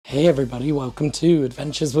Hey everybody, welcome to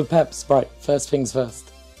Adventures with Peps. Right, first things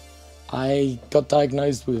first. I got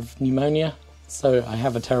diagnosed with pneumonia, so I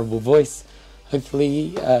have a terrible voice.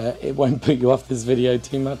 Hopefully it won't put you off this video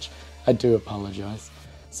too much. I do apologise.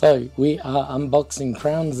 So, we are unboxing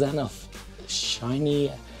Crown Zenith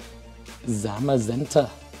Shiny Zamazenta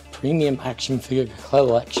Premium Action Figure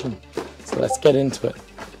Collection. So let's get into it.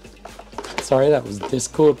 Sorry, that was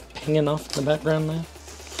Discord pinging off in the background there.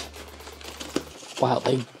 Wow,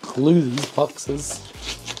 they glue these boxes.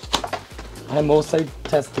 I'm also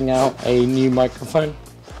testing out a new microphone.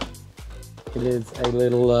 It is a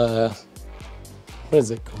little, what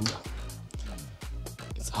is it called?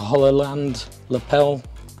 It's a HoloLand lapel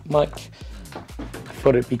mic. I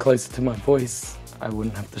thought it'd be closer to my voice. I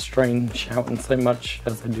wouldn't have to strain shouting so much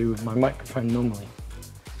as I do with my microphone normally.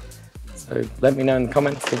 So let me know in the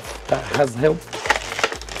comments if that has helped.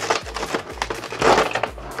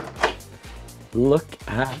 Look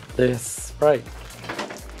at this. Right.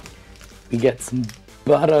 We get some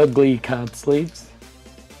butt ugly card sleeves.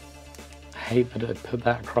 I hate that I put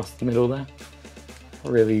that across the middle there. It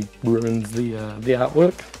really ruins the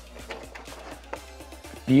artwork.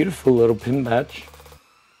 Beautiful little pin badge.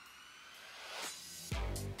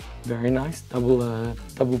 Very nice.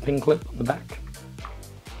 Double pin clip on the back.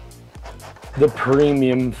 The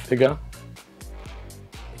premium figure.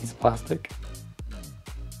 Piece of plastic.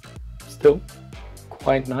 Still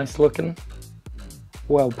quite nice looking,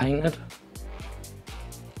 well painted.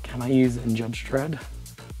 Can I use it in Judge Dredd?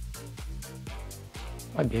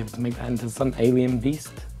 Might be able to make that into some alien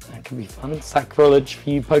beast. That could be fun. Sacrilege for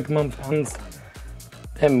you Pokemon fans.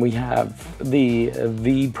 Then we have the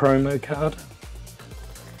V promo card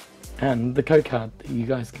and the code card that you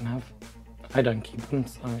guys can have. I don't keep them,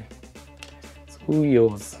 so it's all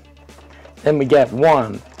yours. Then we get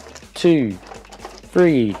 1, 2,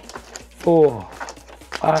 3, 4,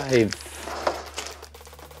 5,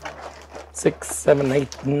 6, 7,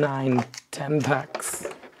 8, 9, 10 packs.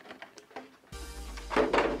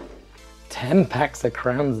 10 packs of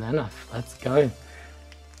Crown Zenith. Let's go.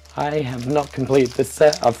 I have not completed this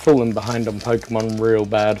set. I've fallen behind on Pokemon real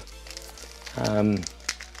bad.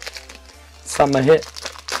 Summer hit.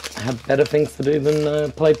 I have better things to do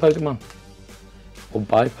than play Pokemon. Or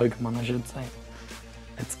buy Pokemon, I should say.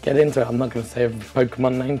 Let's get into it. I'm not going to say every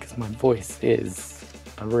Pokemon name because my voice is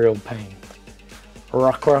a real pain.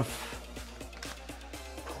 Rockruff.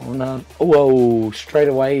 Corner. Whoa, straight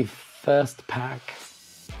away, first pack.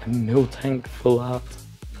 A Miltank full art.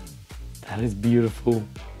 That is beautiful.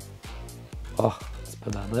 Oh, let's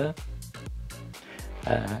put that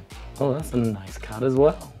there. Oh, that's a nice card as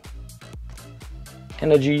well.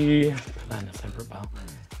 Energy. Put that in a separate pile.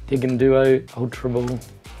 Diggin' Duo, Ultra Ball,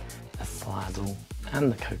 a Slazzle,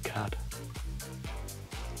 and the code card.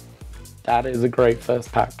 That is a great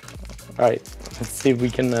first pack. Alright, let's see if we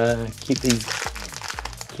can keep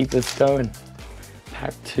this going.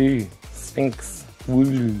 Pack 2, Sphinx,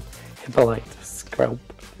 Wooloo, Hippolyte, Skrelp,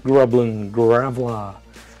 Grublin, Graveler.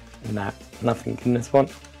 Nah, nothing in this one.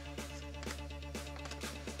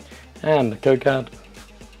 And the code card.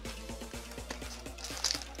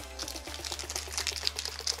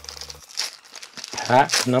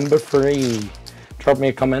 Pack number 3. Drop me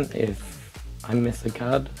a comment if I miss a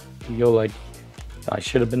card you're like, I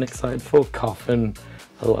should have been excited for. Coffin.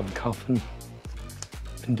 I love Coffin.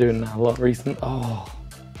 Been doing that a lot recently. Oh,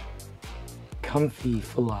 Comfy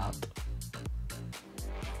full art.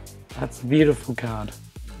 That's a beautiful card.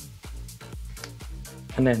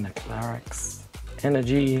 And then a Clarex,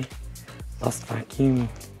 Energy, Lost Vacuum,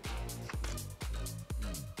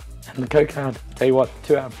 and the code card. Tell you what,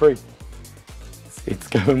 2 out of 3. It's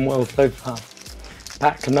going well so far.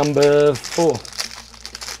 Pack number 4.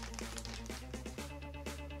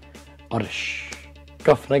 Oddish.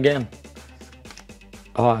 Goffin again.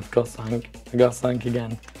 Oh, I've got something. I got something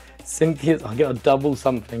again. Cynthia's, I got a double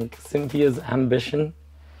something. Cynthia's Ambition.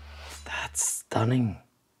 That's stunning.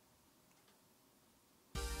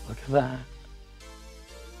 Look at that.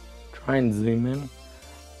 Try and zoom in.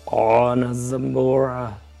 Oh, and a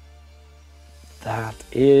Zamora. That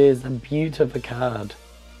is a beautiful card.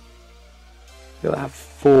 Look at that.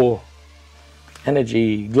 4.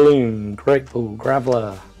 Energy, Gloom, Grateful,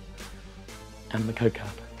 Graveler, and the code card.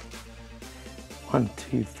 1,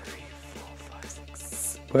 2, 3, 4, 5,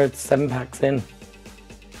 6. We're at 7 packs in.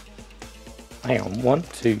 Hang on. 1,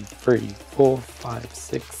 2, 3, 4, 5,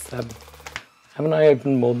 6, 7. Haven't I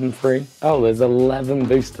opened more than 3? Oh, there's 11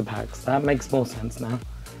 booster packs. That makes more sense now.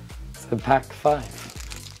 So pack 5.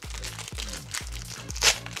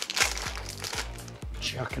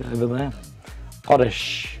 Chuck it over there.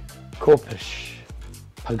 Oddish, Corpish,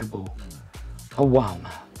 Pokeball, a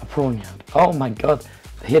Walmart, a prawn yard. Oh my god,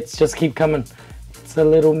 the hits just keep coming. It's a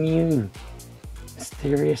little Mew.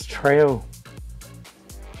 Mysterious Trail.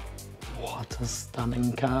 What a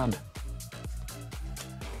stunning card.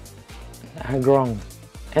 An Agrong.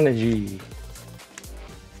 Energy.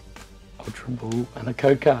 Ultra Ball and a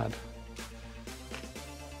code card.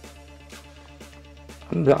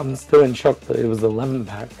 I'm still in shock that it was 11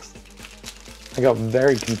 packs. I got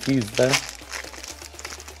very confused there.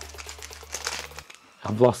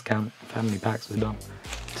 I've lost count of how many packs we've done.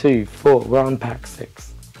 2, 4, we're on pack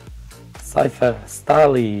 6. Cypher,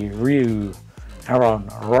 Starly, Ryu, Aron,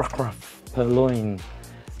 Rockruff, Purloin,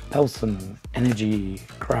 Pelsum, Energy,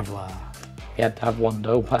 Graveler. We had to have one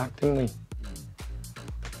dual pack, didn't we?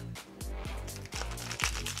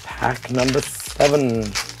 Pack number 7.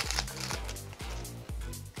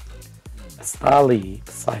 Starly,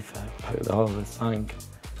 Cypher, Poke the Hole of Sank,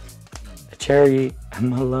 a Cherry, and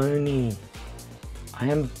Maloney.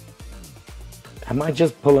 Am I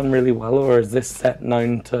just pulling really well, or is this set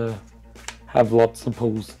known to have lots of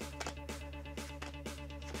pulls?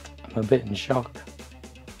 I'm a bit in shock.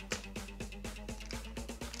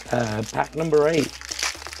 Pack number 8.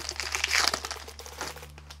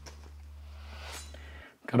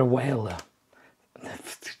 Got a Whaler.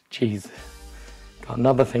 Jeez. Got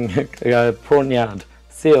another thing. Prawn Yard.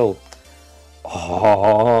 Seal.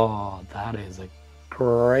 Oh, that is a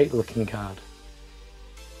great looking card.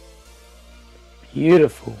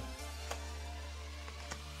 Beautiful.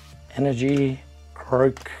 Energy,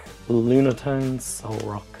 Croak, Lunatone, Soul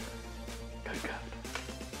Rock. Go card.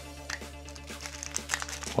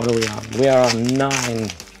 What are we on? We are on 9.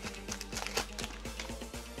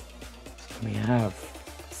 We have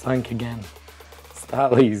Sank again.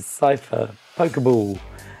 Starly's, Cypher, Pokeball,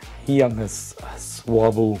 Youngest,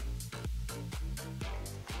 Swabble,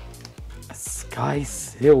 a Sky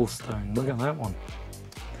Sealstone. Look at that one.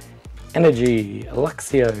 Energy,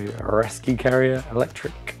 Luxio, Rescue Carrier,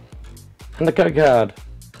 Electric, and the code card.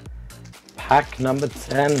 Pack number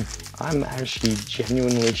 10. I'm actually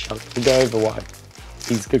genuinely shocked. We'll go over why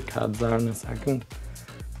these good cards are in a second.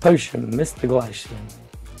 Potion, Mr. Glacian,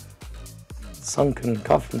 Sunken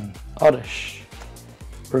Coffin, Oddish,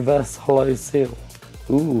 Reverse Hollow Seal,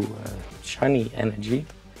 ooh, Shiny Energy,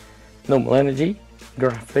 Normal Energy,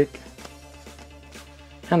 Graphic,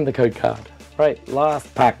 and the code card. Right,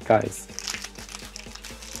 last pack, guys.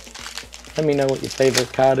 Let me know what your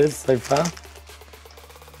favourite card is so far.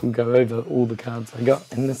 We'll go over all the cards I got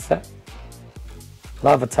in this set.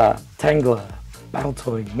 Larvitar, Tangler,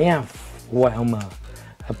 Baltoy, Meowth, Whelmer,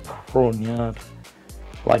 a Prawn Yard,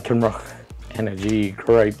 Lycanroc, Energy,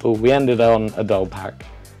 great pull. We ended on a dull pack.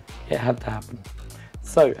 It had to happen.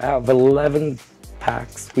 So, out of 11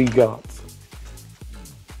 packs, we got,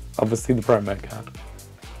 obviously the promo card.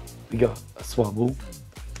 We got a Swabble,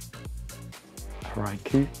 a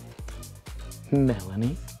Raikou,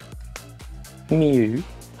 Melanie, Mew,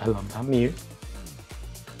 I love that Mew,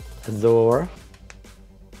 a Zora,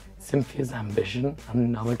 Cynthia's Ambition,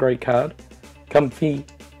 another great card, Comfy,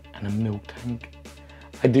 and a Milk Tank.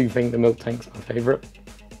 I do think the Milk Tank's my favourite.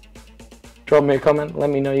 Drop me a comment, let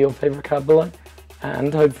me know your favourite card below,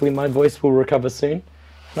 and hopefully my voice will recover soon,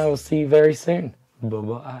 and I will see you very soon. Bye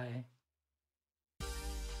bye.